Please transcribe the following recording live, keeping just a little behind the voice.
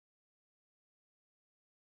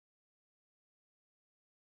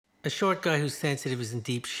A short guy who's sensitive is in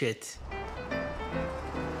deep shit.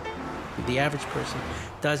 The average person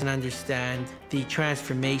doesn't understand the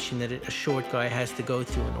transformation that a short guy has to go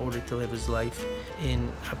through in order to live his life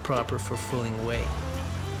in a proper, fulfilling way.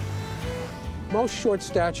 Most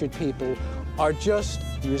short-statured people are just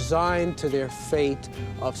resigned to their fate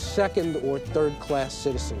of second or third-class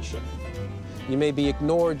citizenship. You may be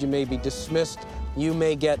ignored, you may be dismissed, you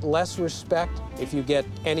may get less respect if you get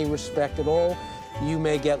any respect at all. You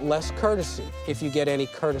may get less courtesy if you get any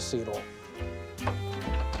courtesy at all.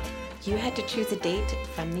 You had to choose a date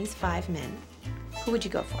from these 5 men. Who would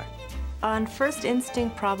you go for? On first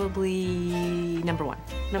instinct, probably number 1.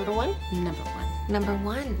 Number 1? Number 1. Number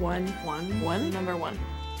 1. One. Number 1.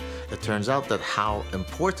 It turns out that how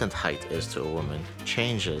important height is to a woman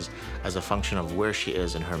changes as a function of where she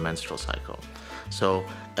is in her menstrual cycle. So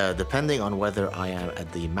depending on whether I am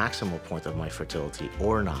at the maximal point of my fertility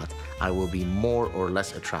or not, I will be more or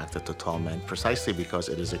less attracted to tall men precisely because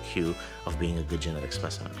it is a cue of being a good genetic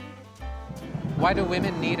specimen. Why do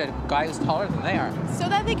women need a guy who's taller than they are? So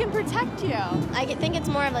that they can protect you. I think it's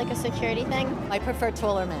more of like a security thing. I prefer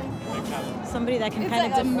taller men. Somebody that can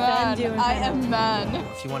kind of defend you. I am man.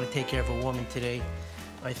 If you want to take care of a woman today,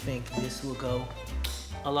 I think this will go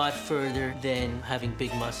a lot further than having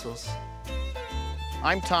big muscles.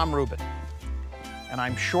 I'm Tom Rubin, and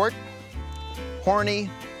I'm short, horny,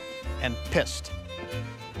 and pissed.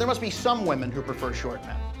 There must be some women who prefer short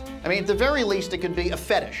men. I mean, at the very least, it could be a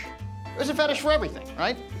fetish. There's a fetish for everything,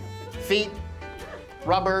 right? Feet,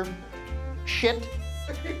 rubber, shit.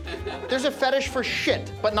 There's a fetish for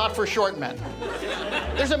shit, but not for short men.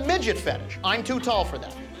 There's a midget fetish. I'm too tall for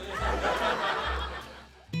that.